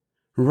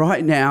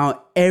Right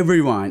now,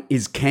 everyone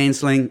is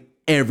cancelling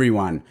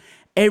everyone.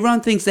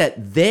 Everyone thinks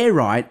that they're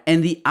right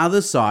and the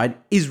other side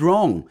is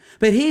wrong.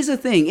 But here's the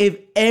thing, if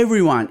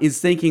everyone is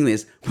thinking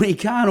this, we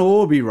can't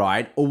all be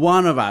right, or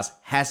one of us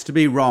has to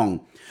be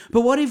wrong.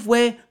 But what if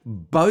we're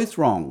both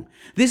wrong?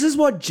 This is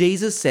what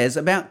Jesus says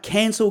about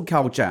cancel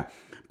culture.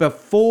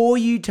 Before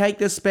you take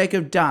the speck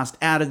of dust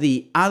out of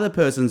the other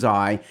person's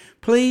eye,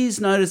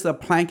 please notice the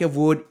plank of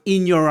wood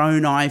in your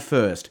own eye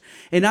first.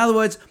 In other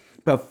words,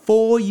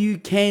 before you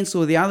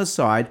cancel the other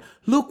side,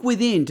 look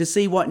within to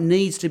see what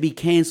needs to be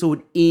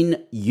cancelled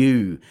in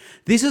you.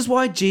 This is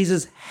why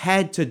Jesus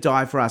had to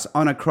die for us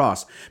on a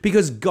cross,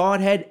 because God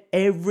had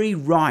every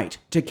right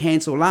to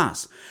cancel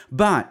us.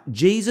 But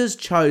Jesus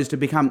chose to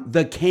become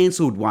the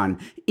cancelled one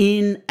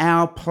in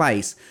our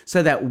place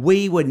so that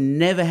we would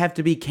never have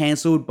to be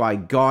cancelled by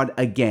God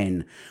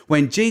again.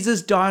 When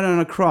Jesus died on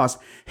a cross,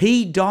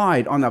 he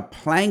died on the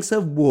planks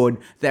of wood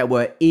that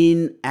were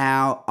in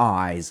our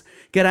eyes.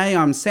 G'day,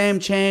 I'm Sam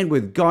Chan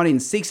with God in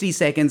 60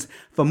 Seconds.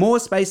 For more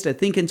space to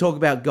think and talk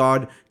about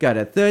God, go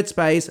to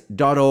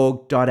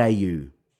thirdspace.org.au.